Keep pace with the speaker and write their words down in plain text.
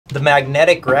The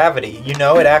magnetic gravity. You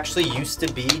know, it actually used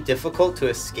to be difficult to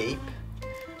escape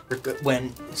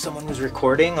when someone was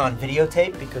recording on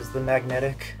videotape because the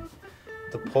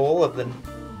pull of the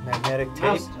magnetic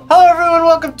tape. Hello everyone,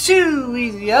 welcome to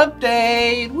Easy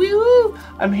Update. Woo!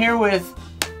 I'm here with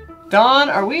Don.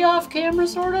 Are we off camera,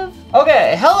 sort of?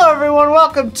 Okay, hello everyone,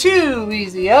 welcome to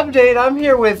Easy Update. I'm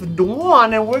here with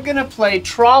Don, and we're gonna play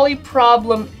Trolley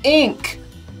Problem Inc.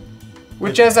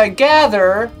 Which, as I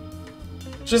gather,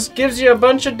 just gives you a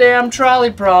bunch of damn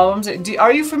trolley problems.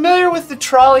 Are you familiar with the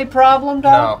trolley problem,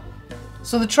 Don? No.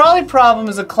 So the trolley problem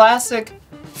is a classic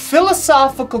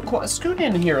philosophical... Scoot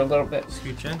in here a little bit.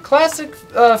 Scooch in. Classic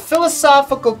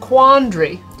philosophical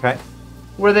quandary. Okay.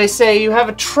 Where they say you have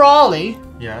a trolley.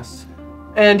 Yes.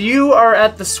 And you are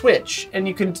at the switch, and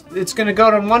it's gonna go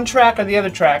on one track or the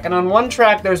other track. And on one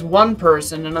track there's one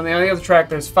person, and on the other track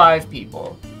there's 5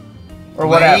 people. Or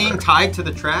whatever. Tied to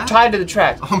the track? Tied to the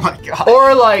track. Oh my god.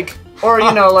 Or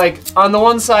you know, like, on the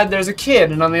one side there's a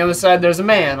kid, and on the other side there's a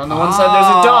man. On the one side there's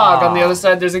a dog, on the other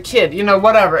side there's a kid. You know,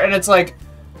 whatever. And it's like,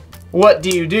 what do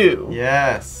you do?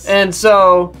 Yes. And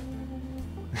so,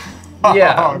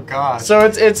 yeah. Oh god. So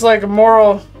it's like a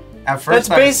moral... At first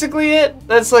That's basically it.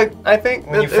 That's like, I think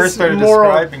when you first started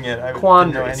describing it, I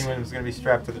didn't know anyone was going to be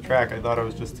strapped to the track. I thought I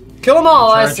was just kill them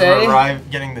all, I say.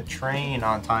 Getting the train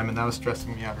on time, and that was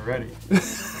stressing me out already.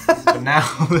 But now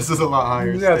this is a lot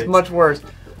higher. Yeah, it's much worse.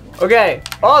 Okay.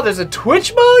 Oh, there's a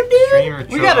Twitch mode,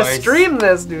 dude. We gotta stream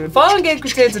this, dude. Following game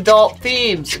contains adult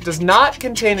themes. It does not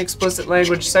contain explicit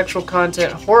language, sexual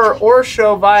content, horror, or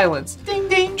show violence. Ding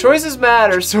ding. Choices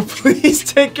matter, so please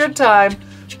take your time.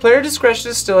 Player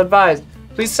discretion is still advised.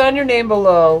 Please sign your name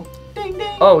below. Ding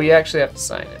ding. Oh, you actually have to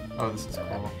sign it. Oh, this is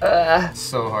cool. It's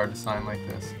so hard to sign like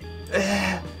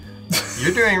this.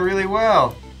 You're doing really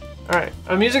well. Alright,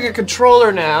 I'm using a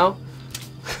controller now.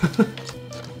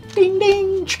 Ding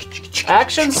ding.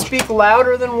 Actions speak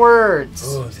louder than words.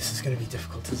 Oh, this is gonna be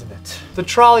difficult, isn't it? The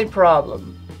trolley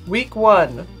problem. Week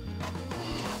 1.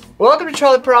 Welcome to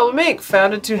Trolley Problem Inc.,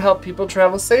 founded to help people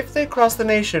travel safely across the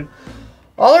nation.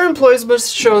 All our employees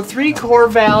must show 3 core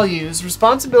values: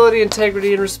 responsibility,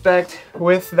 integrity, and respect.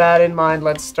 With that in mind,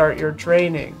 let's start your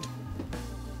training.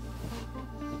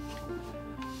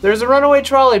 There's a runaway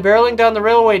trolley barreling down the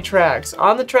railway tracks.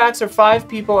 On the tracks are 5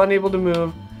 people unable to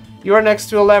move. You are next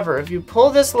to a lever. If you pull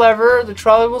this lever, the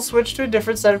trolley will switch to a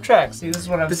different set of tracks. See, this is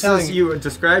what I'm telling you. You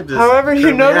described this. However,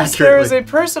 you notice there is a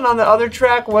person on the other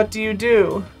track. What do you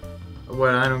do?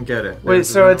 Well, I don't get it. Wait,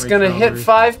 so it's gonna hit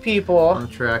 5 people. On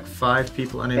track, 5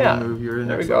 people unable to move. You're in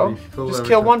there we go. Just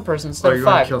kill 1 person instead of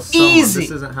 5. Kill Easy!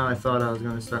 This isn't how I thought I was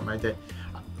gonna start my day.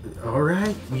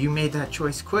 Alright, you made that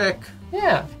choice quick.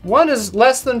 Yeah, 1 is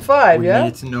less than 5, yeah? We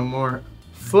need to know more.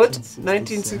 Foot,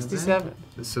 1967.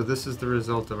 So this is the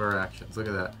result of our actions. Look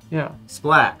at that. Yeah.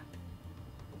 Splat.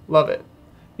 Love it.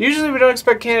 Usually we don't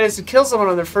expect candidates to kill someone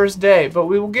on their first day, but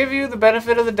we will give you the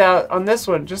benefit of the doubt on this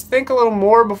one. Just think a little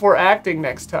more before acting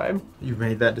next time. You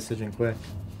made that decision quick.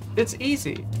 It's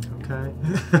easy. Okay.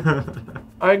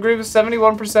 I agree with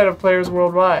 71% of players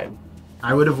worldwide.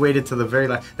 I would have waited till the very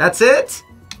last. That's it?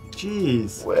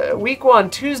 Jeez. Week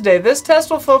 1, Tuesday. This test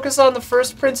will focus on the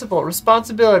first principle,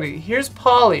 responsibility. Here's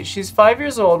Polly. She's 5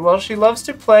 years old. While she loves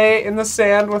to play in the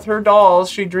sand with her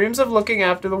dolls, she dreams of looking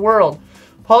after the world.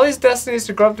 Polly's destiny is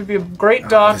to grow up to be a great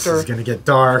doctor. This is gonna get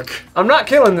dark. I'm not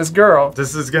killing this girl.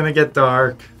 This is gonna get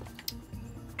dark.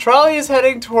 Trolley is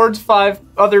heading towards 5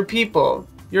 other people.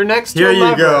 You're next to a lever. Here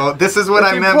you go. This is what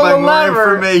I meant by more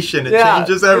information. It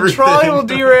changes everything. The trolley will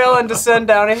derail and descend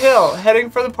down a hill, heading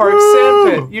for the park's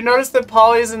sandpit. You notice that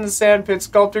Polly is in the sandpit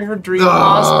sculpting her dream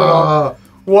hospital.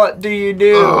 What do you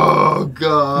do? Oh,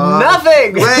 God.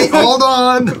 Nothing! Wait, hold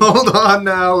on. Hold on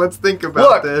now. Let's think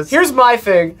about this. Look, here's my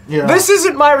thing. Yeah. This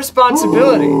isn't my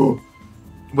responsibility. Ooh.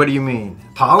 What do you mean?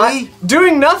 Polly?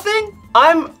 Doing nothing?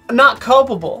 I'm not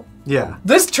culpable. Yeah.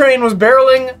 This train was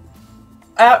barreling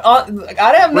at, I didn't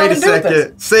have nothing to do with this. Wait a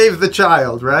second. Save the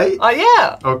child, right?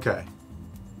 Yeah. Okay.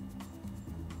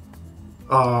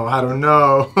 Oh, I don't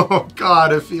know. Oh,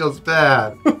 God, it feels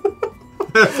bad.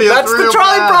 That's the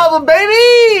trolley problem,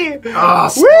 baby! Oh,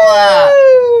 splat!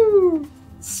 Woo!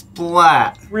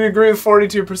 Splat. We agree with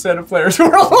 42% of players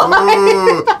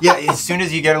worldwide. Yeah, as soon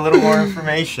as you get a little more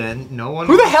information, no one...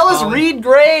 Who the hell is Reed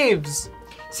Graves?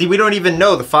 See, we don't even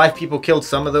know. The 5 people killed.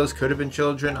 Some of those could have been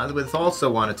children. Others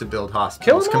also wanted to build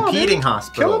hospitals. Kill them all, competing dude.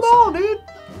 hospitals. Kill them all, dude.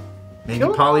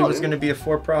 Maybe Polly was going to be a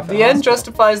for-profit The end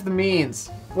justifies the means.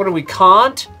 What are we,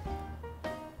 Kant?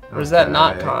 Or is that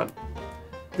not Kant?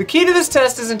 The key to this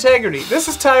test is integrity. This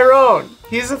is Tyrone.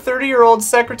 He's a 30-year-old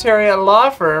secretary at a law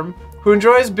firm who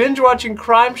enjoys binge-watching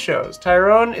crime shows.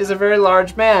 Tyrone is a very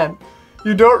large man.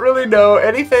 You don't really know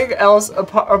anything else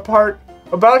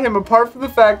about him apart from the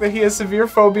fact that he has severe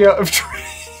phobia of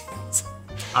trains.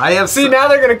 See, now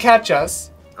they're gonna catch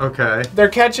us. Okay. They're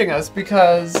catching us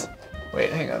because... Wait,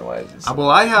 hang on, why is this? Well,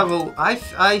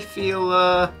 I feel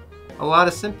a lot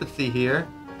of sympathy here.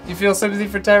 You feel sympathy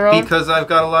for Tyrone? Because I've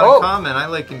got a lot in common. I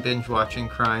like binge watching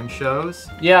crime shows.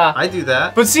 Yeah. I do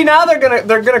that. But see, now they're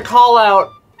gonna call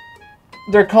out...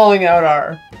 They're calling out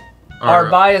our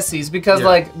biases because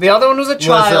like the other one was a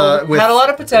child, had a lot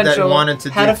of potential,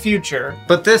 had a future.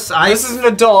 But this is an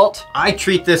adult. I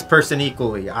treat this person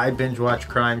equally. I binge watch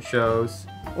crime shows.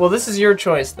 Well, this is your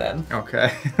choice then.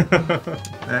 Okay.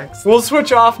 Next. We'll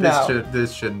switch off now.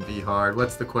 This shouldn't be hard.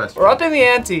 What's the question? We're upping the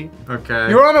ante. Okay.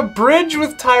 You're on a bridge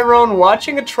with Tyrone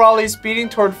watching a trolley speeding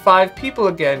toward 5 people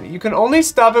again. You can only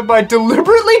stop it by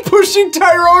deliberately pushing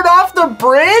Tyrone off the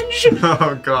bridge?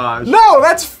 Oh gosh. No,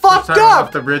 that's fucked up.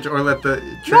 Off the bridge or let the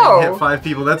train hit 5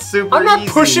 people. That's super easy. I'm not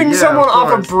pushing someone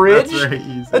off a bridge. That's very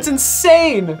easy. That's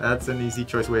insane. That's an easy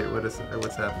choice. Wait, what's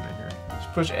happening here?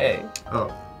 Just push A.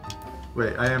 Oh.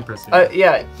 Wait, I am pressing.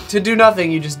 Yeah, to do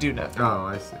nothing, you just do nothing. Oh,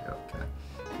 I see. Okay.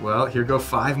 Well, here go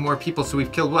 5 more people. So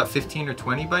we've killed what, 15 or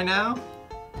 20 by now?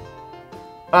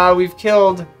 We've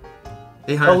killed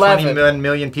 821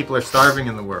 million people are starving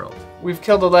in the world. We've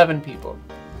killed 11 people.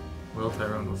 Well,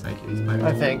 Tyrone will thank you. He's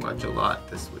playing watch a lot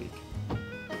this week.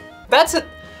 That's it.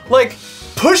 Like,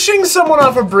 pushing someone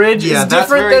off a bridge is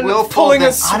different than pulling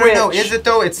a switch. I don't know, is it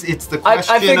though? It's the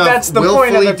question I think that's of the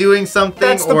point willfully doing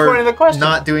something or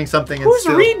not doing something. Who's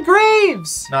Reed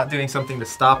Graves? Not doing something to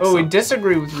stop something. Oh, we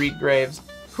disagree with Reed Graves.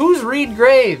 Who's Reed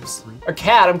Graves? A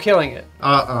cat, I'm killing it.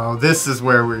 Uh-oh, this is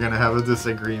where we're gonna have a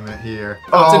disagreement here.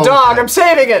 Oh, it's a dog, I'm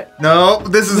saving it! No,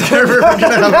 this is where we're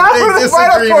gonna have a big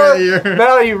disagreement here.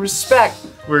 Value, respect.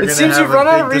 It seems you've run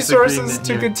out of resources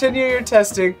to continue your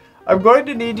testing. I'm going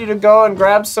to need you to go and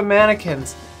grab some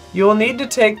mannequins. You will need to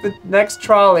take the next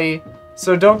trolley,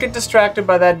 so don't get distracted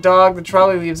by that dog. The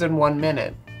trolley leaves in 1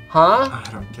 minute. Huh? I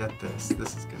don't get this.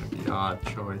 This is gonna be an odd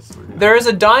choice. There is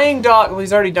a dying dog. Well,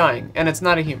 he's already dying, and it's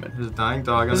not a human. There's a dying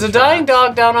dog on There's a dying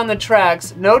dog down on the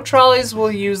tracks. No trolleys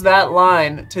will use that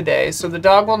line today, so the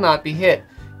dog will not be hit.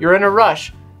 You're in a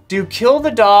rush. Do you kill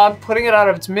the dog, putting it out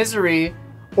of its misery,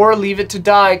 or leave it to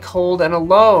die cold and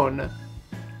alone?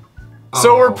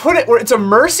 So it's a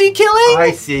mercy killing?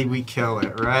 I see, we kill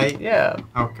it, right? Yeah.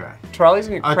 Okay. Trolley's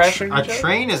gonna crash into each other? A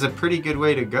train is a pretty good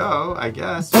way to go, I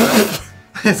guess, right?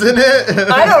 Isn't it?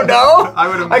 I don't know. I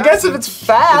would imagine. I guess if it's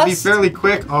fast. It'd be fairly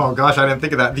quick. Oh gosh, I didn't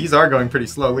think of that. These are going pretty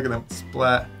slow. Look at them.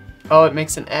 Splat. Oh, it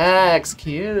makes an X.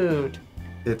 Cute.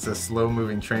 It's a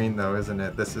slow-moving train though, isn't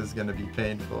it? This is gonna be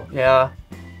painful. Yeah.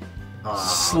 Oh,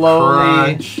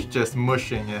 slowly. Crunch, just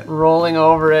mushing it. Rolling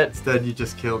over it. Instead, you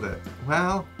just killed it.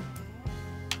 Well,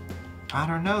 I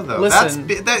don't know though. Listen,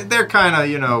 they're kind of,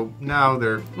 you know, now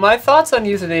they're... My thoughts on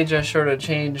euthanasia sort of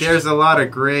changed. There's a lot of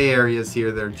gray areas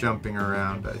here. They're jumping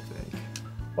around, I think.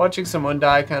 Watching someone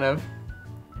die kind of,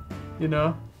 you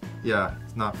know? Yeah,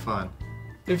 it's not fun.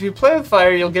 If you play with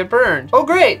fire, you'll get burned. Oh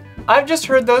great! I've just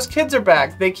heard those kids are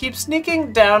back. They keep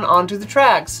sneaking down onto the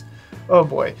tracks. Oh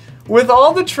boy. With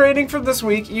all the training from this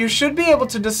week, you should be able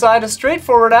to decide a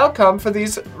straightforward outcome for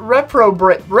these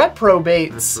reprobates.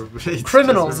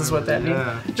 Criminals is what that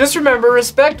means. Just remember,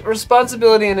 respect,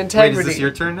 responsibility, and integrity. Wait, is this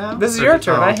your turn now? This is your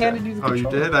turn. I handed you the control.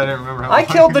 Oh, you did? I didn't remember how I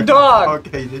killed the dog.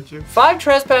 Okay, did you? 5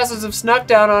 trespassers have snuck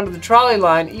down onto the trolley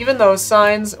line, even though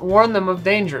signs warn them of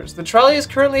dangers. The trolley is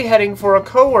currently heading for a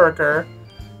coworker.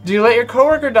 Do you let your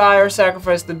coworker die or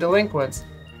sacrifice the delinquents?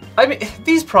 I mean,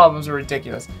 these problems are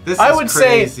ridiculous. I would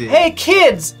say, hey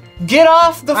kids, get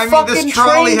off the fucking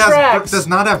train tracks. Does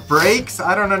not have brakes?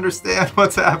 I don't understand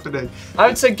what's happening. I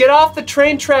would say, get off the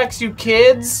train tracks, you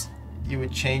kids. You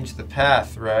would change the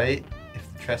path, right?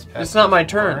 If the trespassers It's not my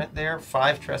turn. aren't there,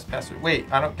 5 trespassers.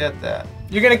 Wait, I don't get that.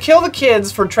 You're gonna kill the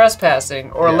kids for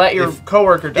trespassing, or let your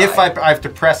coworker die. If I have to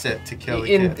press it to kill the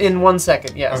kids. In 1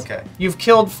 second, yes. Okay. You've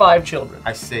killed 5 children.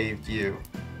 I saved you.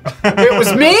 It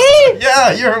was me?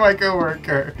 Yeah, you're my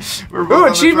coworker. Ooh,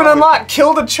 achievement unlocked.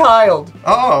 Killed a child.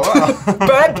 Oh, wow.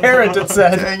 Bad parent, it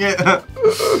said. Dang it.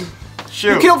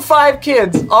 Shoot. You killed 5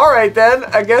 kids. All right, then.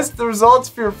 I guess the results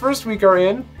for your first week are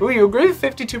in. Ooh, you agree with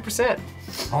 52%.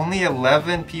 Only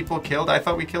 11 people killed? I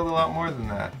thought we killed a lot more than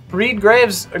that. Reed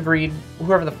Graves agreed,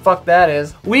 whoever the fuck that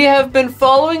is. We have been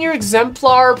following your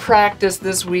exemplar practice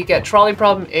this week at Trolley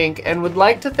Problem Inc. and would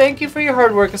like to thank you for your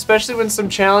hard work, especially when some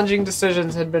challenging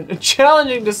decisions had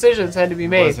to be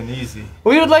made. It wasn't easy.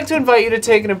 We would like to invite you to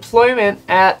take an employment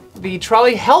at the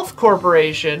Trolley Health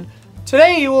Corporation.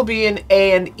 Today you will be in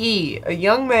A&E. A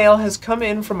young male has come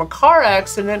in from a car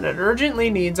accident and urgently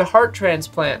needs a heart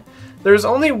transplant. There is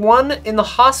only one in the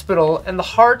hospital, and the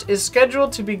heart is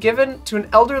scheduled to be given to an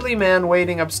elderly man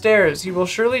waiting upstairs. He will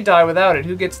surely die without it.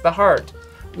 Who gets the heart?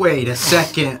 Wait a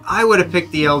second. I would have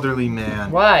picked the elderly man.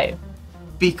 Why?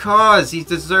 Because he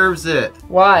deserves it.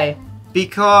 Why?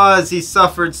 Because he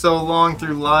suffered so long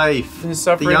through life. His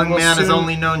suffering The young will man has soon-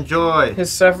 only known joy.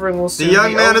 His suffering will soon The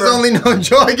young be man has over. only known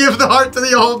joy. Give the heart to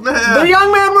the old man. The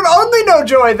young man would only know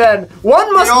joy then.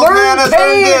 One must The old man learn has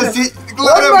pain. earned this.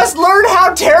 One must learn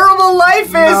how terrible life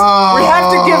is. No, We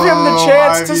have to give him the why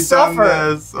chance have to you done suffer.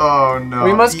 this? Oh no.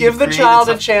 We must He give the created child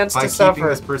a such- chance by to keeping suffer.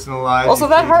 this person alive. Also, he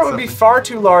that created heart would be something- far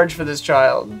too large for this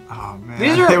child. Oh man.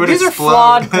 These are- It would these are explode.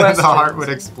 flawed The heart questions. would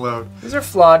explode. These are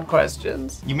flawed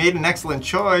questions. You made an excellent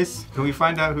choice. Can we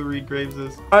find out who Reed Graves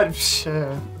is?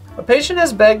 A patient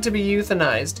has begged to be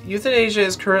euthanized. Euthanasia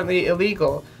is currently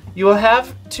illegal. You will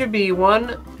have to be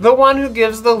the one who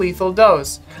gives the lethal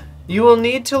dose. You will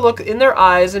need to look in their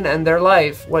eyes and end their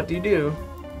life. What do you do?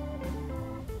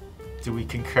 Do we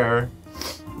concur?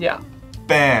 Yeah.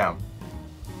 Bam.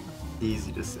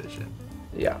 Easy decision.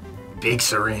 Yeah. Big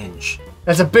syringe.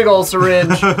 That's a big old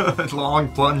syringe.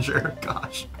 Long plunger.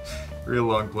 Gosh. Real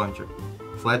long plunger.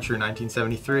 Fletcher,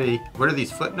 1973. What are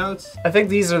these footnotes? I think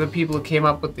these are the people who came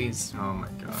up with these Oh my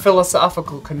god.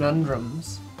 philosophical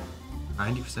conundrums.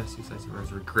 90% of suicides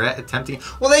arise regret attempting.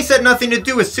 Well, they said nothing to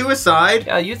do with suicide.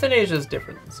 Yeah, euthanasia is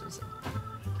different than suicide.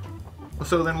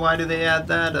 So then why do they add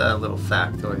that little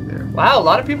factoid there? Wow, a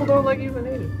lot of people don't like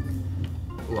euthanasia.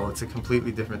 Well, it's a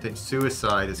completely different thing.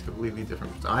 Suicide is completely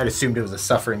different. I'd assumed it was a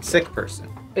suffering sick person.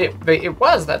 It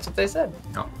was, that's what they said.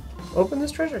 No. Open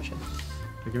this treasure chest.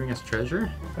 They're giving us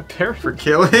treasure? Apparently. For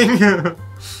killing?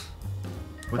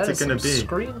 What's That it is gonna some be?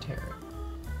 Screen tearing.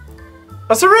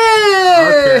 A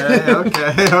syringe!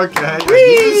 Okay.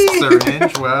 Whee! Use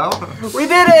syringe, well. We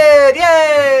did it!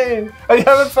 Yay! Are you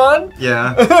having fun?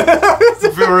 Yeah.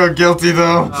 I feel real guilty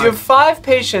though. You have 5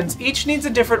 patients. Each needs a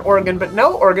different organ, but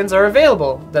no organs are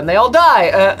available. Then they all die.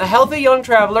 A healthy young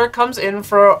traveler comes in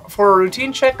for a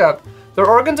routine checkup. Their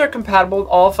organs are compatible with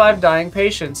all 5 dying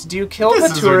patients. Do you kill This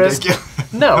the is tourist? ridiculous.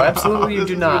 No, absolutely you This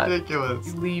do is not. ridiculous.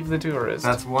 You leave the tourist.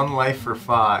 That's one life for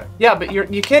 5. Yeah, but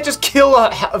you can't just kill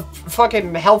a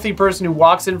fucking healthy person who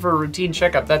walks in for a routine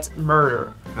checkup. That's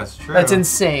murder. That's true. That's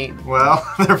insane. Well,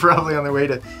 they're probably on their way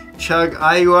to chug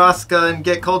ayahuasca and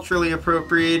get culturally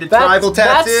appropriated tribal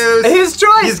tattoos. That's his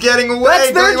choice. He's getting away.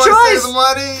 That's their Don't you want to choice.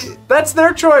 save the money? That's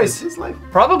their choice. It's his life.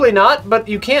 Probably not, but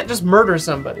you can't just murder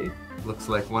somebody. Looks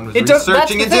like one was It does-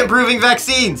 that's researching the into thing. improving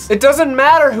vaccines. It doesn't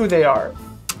matter who they are.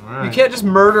 All right. You can't just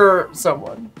murder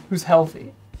someone who's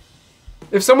healthy.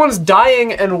 If someone's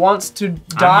dying and wants to I'm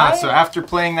die, not, so after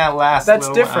playing that last That's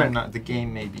little, different. I'm not, the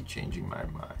game may be changing my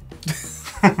mind.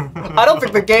 I don't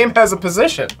think the game has a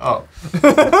position. Oh.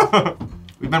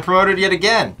 We've been promoted yet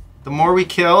again. The more we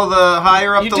kill, the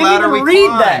higher up You the didn't ladder even we read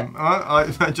climb.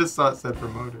 I just saw it said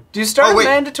promoted. Do you start Oh, a wait.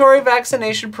 mandatory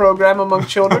vaccination program among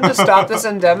children to stop this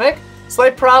endemic?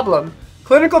 Slight problem.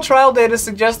 Clinical trial data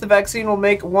suggests the vaccine will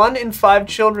make 1 in 5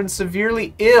 children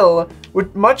severely ill,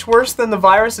 with much worse than the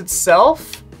virus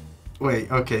itself.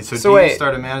 Wait, okay, so, So do wait. you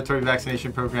start a mandatory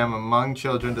vaccination program among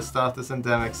children to stop this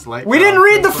endemic? Slight We didn't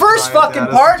read the clinical first trial fucking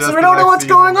data part, so suggests we the don't know what's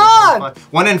vaccine going will make on.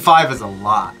 1 in 5 is a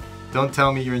lot. Don't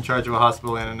tell me you're in charge of a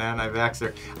hospital and an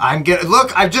anti-vaxxer.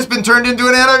 Look, I've just been turned into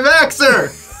an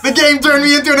anti-vaxxer! The game turned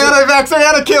me into an anti-vaxxer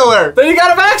and a killer! Then you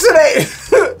gotta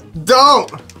vaccinate!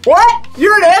 Don't! What?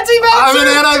 You're an anti-vaxxer? I'm an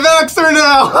anti-vaxxer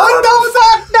now! What the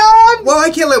fuck, Don? Well,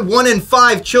 I can't let 1 in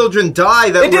 5 children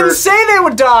die that It didn't say they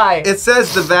would die! It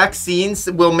says the vaccines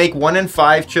will make 1 in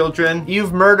 5 children.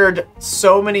 You've murdered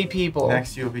so many people.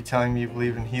 Next, you'll be telling me you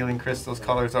believe in healing crystals.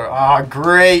 Colors are... Ah,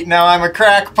 great! Now I'm a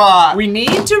crackpot! We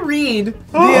need to read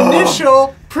the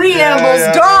initial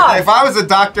preambles, Don! If I was a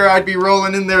doctor, I'd be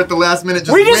rolling in there at the last minute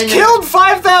just We just winging killed it.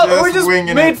 5,000. We just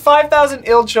winging made it. 5,000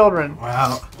 ill children.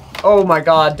 Wow. Oh my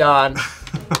God, Don.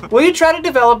 Will you try to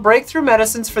develop breakthrough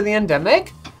medicines for the endemic?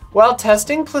 While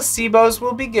testing, placebos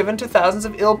will be given to thousands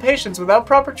of ill patients. Without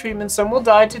proper treatment, some will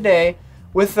die today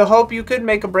with the hope you could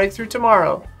make a breakthrough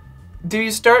tomorrow. Do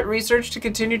you start research to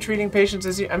continue treating patients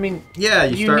as you... I mean... Yeah,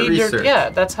 you start need research. yeah,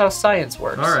 that's how science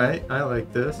works. All right, I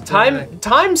like this.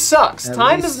 Time sucks. At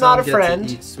Time least is not a some get to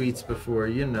friend. eat sweets before,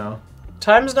 you know.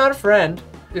 Time is not a friend.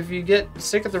 If you get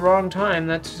sick at the wrong time,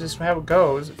 that's just how it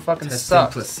goes. It fucking Testing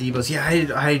sucks. placebos. Yeah,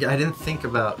 I didn't think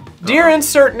about... Dear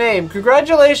insert name,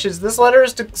 congratulations. This letter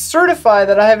is to certify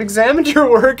that I have examined your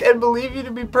work and believe you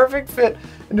to be perfect fit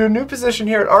into a new position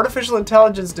here at Artificial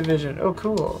Intelligence Division. Oh,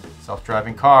 cool.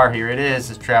 Self-driving car, here it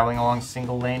is traveling along a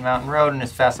single-lane mountain road and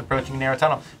is fast approaching a narrow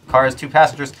tunnel. The car has 2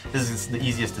 passengers. This is the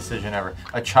easiest decision ever.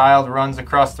 A child runs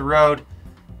across the road.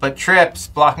 but trips,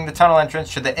 blocking the tunnel entrance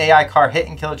should the AI car hit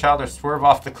and kill a child or swerve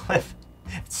off the cliff.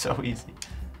 It's so easy.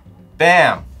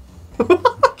 Bam.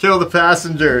 Kill the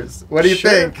passengers. What do you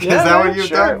think? Yeah, is that what you've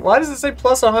done? Why does it say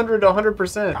plus 100 to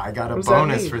 100%? I got a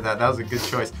bonus for that. That was a good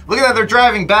choice. Look at that. They're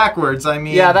driving backwards. I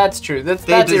mean. Yeah, that's true. That's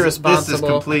irresponsible. This is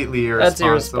completely irresponsible.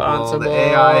 That's irresponsible. The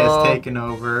AI has taken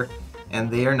over, and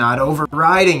they are not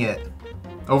overriding it.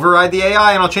 Override the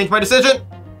AI, and I'll change my decision.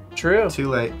 True. Too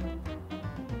late.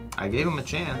 I gave him a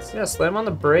chance. Yeah, slam on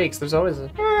the brakes. There's always a...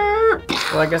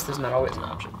 Well, I guess there's not always an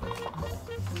option.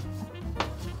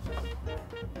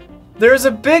 There's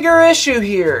a bigger issue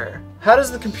here. How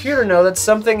does the computer know that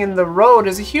something in the road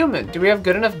is a human? Do we have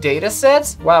good enough data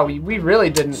sets? Wow, we really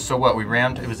didn't... So what, we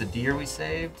rammed... It was a deer we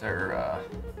saved, or...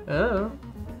 Oh.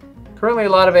 Currently, a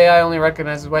lot of AI only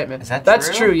recognizes white men. Is that That's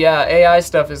true? True, yeah. AI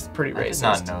stuff is pretty racist.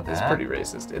 I did not know that. It's pretty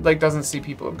racist. It like doesn't see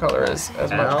people of color as much.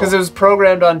 Hell? Because it was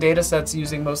programmed on data sets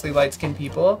using mostly light-skinned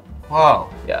people. Whoa.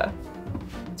 Yeah.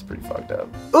 It's pretty fucked up.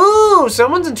 Ooh,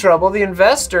 someone's in trouble. The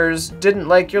investors didn't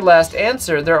like your last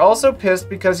answer. They're also pissed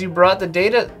because you brought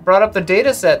up the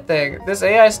data set thing. This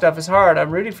AI stuff is hard.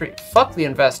 I'm rooting for you. Fuck the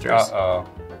investors. Uh-oh.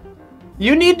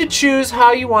 You need to choose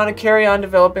how you want to carry on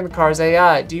developing the car's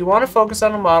AI. Do you want to focus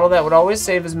on a model that would always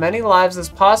save as many lives as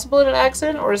possible in an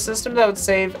accident, or a system that would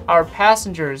save our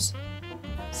passengers?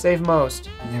 Save most.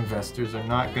 The investors are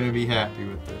not going to be happy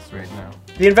with this right now.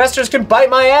 The investors can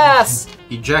bite my ass!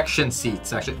 Ejection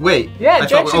seats, actually. Wait. Yeah,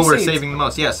 ejection we're seats. saving the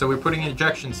most. Yeah, so we're putting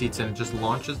ejection seats in. It just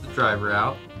launches the driver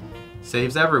out.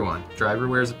 Saves everyone. Driver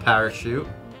wears a parachute.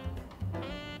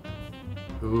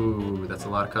 Ooh, that's a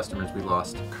lot of customers we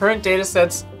lost. Current data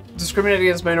sets discriminate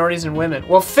against minorities and women.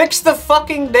 Well, fix the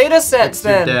fucking data sets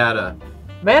then! Fix your data.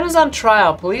 Man is on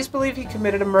trial. Police believe he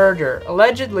committed a murder.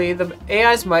 Allegedly, the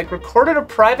AI's mic recorded a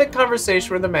private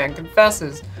conversation where the man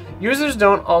confesses. Users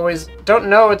don't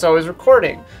know it's always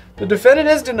recording. The defendant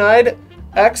has denied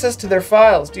access to their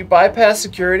files. Do you bypass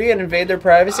security and invade their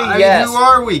privacy? Yes. Who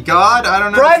are we, God? I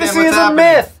don't know. Privacy is a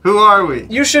myth. Who are we?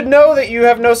 You should know that you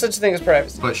have no such thing as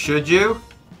privacy. But should you?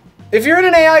 If you're in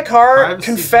an AI car Privacy's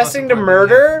confessing to not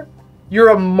murder, you're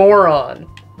a moron.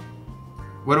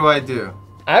 What do I do?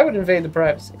 I would invade the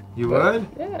privacy. You would?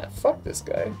 Yeah, fuck this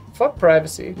guy. Fuck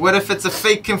privacy. What if it's a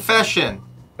fake confession?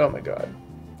 Oh my god.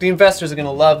 The investors are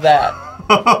gonna love that.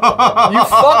 You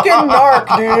fucking narc,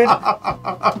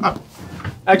 dude.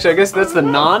 Actually, I guess that's the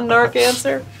non-narc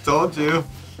answer. Told you.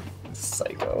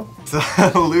 Psycho.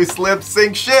 Loose lips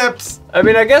sink ships. I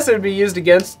mean, I guess it would be used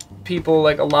against people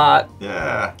like a lot.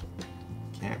 Yeah.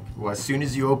 Well, as soon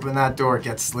as you open that door, it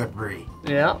gets slippery.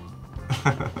 Yeah.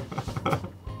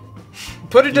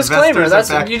 Put a disclaimer.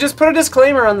 You just put a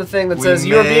discllaimer on the thing that says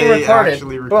you are being recorded.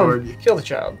 Boom. Kill the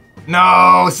child.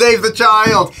 No, save the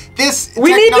child.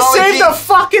 We need to save the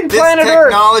fucking planet Earth. This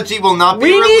technology will not be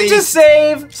released. We need to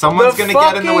save. Someone's going to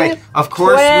get in the way. Of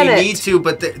course, planet. we need to,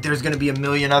 but there's going to be a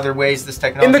million other ways this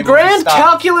technology. In the grand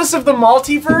calculus of the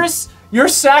multiverse, your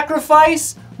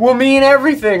sacrifice will mean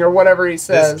everything, or whatever he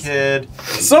says. This kid.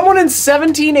 Someone in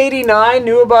 1789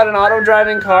 knew about an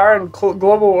auto-driving car and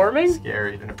global warming?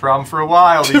 Scary. Been a problem for a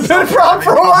while. It's been a problem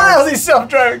for a while, these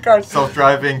self-driving cars.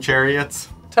 Self-driving chariots.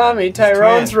 Tommy,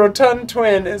 Tyrone's rotund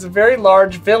twin, is a very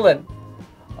large villain.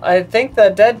 I think the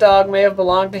dead dog may have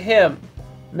belonged to him.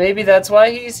 Maybe that's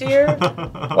why he's here?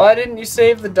 Why didn't you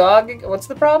save the dog? What's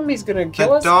the problem? He's gonna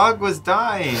kill us? The dog was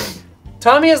dying.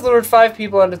 Tommy has lured 5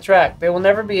 people on the track. They will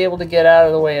never be able to get out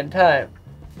of the way in time.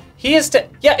 He is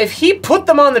yeah, if he put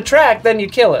them on the track, then you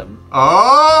kill him.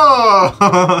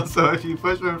 Oh! So if you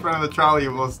push him in front of the trolley, it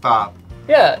will stop.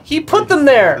 Yeah, he put them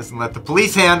there. Listen, let the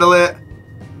police handle it.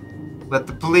 Let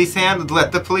the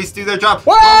police do their job.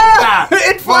 What?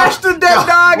 It flashed a dead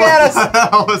dog at us. What the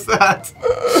hell was that?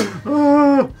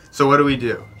 So what do we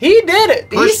do? He did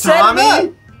it. Push he set Tommy? it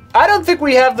up. I don't think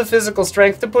we have the physical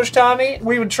strength to push Tommy.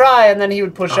 We would try, and then he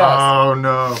would push us. Oh,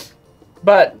 no.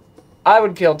 But I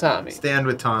would kill Tommy. Stand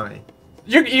with Tommy.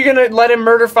 You're gonna let him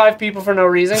murder 5 people for no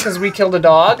reason because we killed a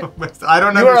dog? I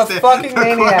don't understand. You are a fucking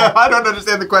maniac. I don't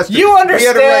understand the question. You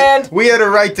understand. We had a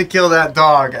right to kill that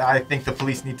dog. I think the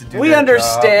police need to do that. We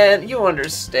understand. You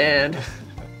understand.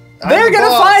 They're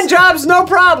gonna find jobs, no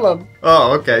problem.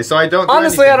 Oh, okay. So I don't.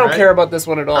 Honestly, I don't care about this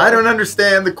one at all. I don't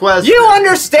understand the question. You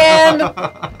understand.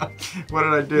 What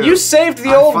did I do? You saved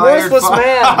the old worthless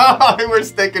man. We're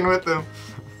sticking with him.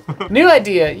 New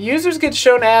idea. Users get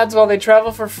shown ads while they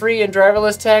travel for free in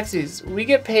driverless taxis. We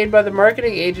get paid by the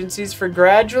marketing agencies for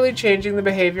gradually changing the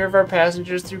behavior of our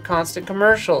passengers through constant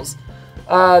commercials.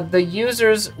 The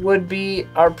users would be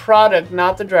our product,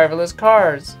 not the driverless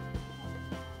cars.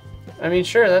 I mean,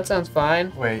 sure, that sounds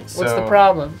fine. Wait, What's the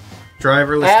problem?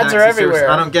 Driverless ads taxi are everywhere. service.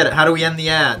 I don't get it. How do we end the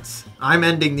ads? I'm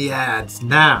ending the ads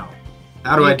now.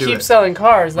 How do I do it? You keep selling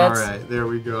cars. That's... All right, there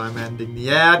we go. I'm ending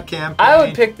the ad campaign. I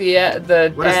would pick the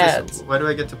What is ads. this? Why do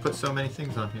I get to put so many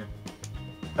things on here?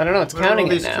 I don't know. It's counting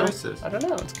it now. Choices? I don't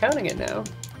know. It's counting it now.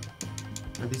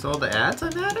 Are these all the ads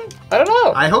I'm adding? I don't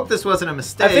know. I hope this wasn't a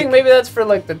mistake. I think maybe that's for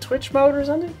like the Twitch mode or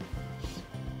something.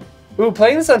 Ooh,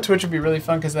 playing this on Twitch would be really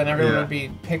fun because then everyone would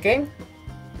be picking.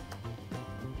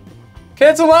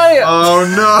 Cancel my... Oh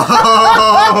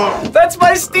no! That's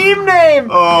my Steam name!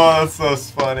 Oh, that's so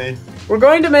funny. We're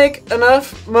going to make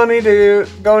enough money to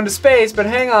go into space, but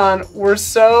hang on, we're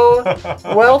so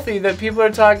wealthy that people are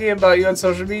talking about you on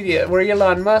social media. We're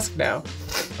Elon Musk now.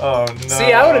 Oh no.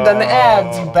 See, I would have done the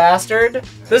ads, you bastard.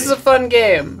 This is a fun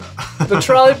game. The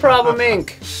Trolley Problem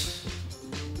Inc.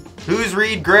 Who's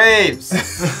Reed Graves?